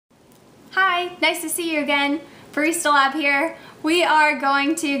Hi, nice to see you again. Barista Lab here. We are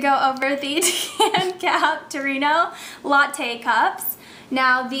going to go over the Can Torino latte cups.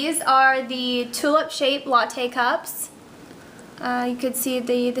 Now these are the tulip shaped latte cups. You could see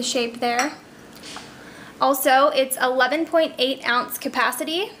the shape there. Also, it's 11.8 ounce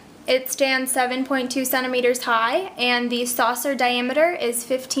capacity. It stands 7.2 centimeters high, and the saucer diameter is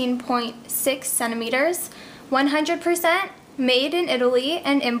 15.6 centimeters. 100% made in Italy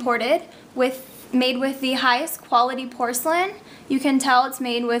and imported, made with the highest quality porcelain. You can tell it's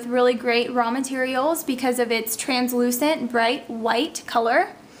made with really great raw materials because of its translucent, bright white color.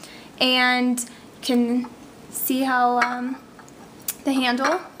 And you can see how the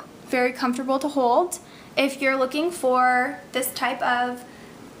handle, very comfortable to hold. If you're looking for this type of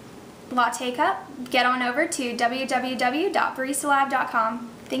latte cup, get on over to www.baristalab.com.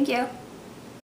 Thank you.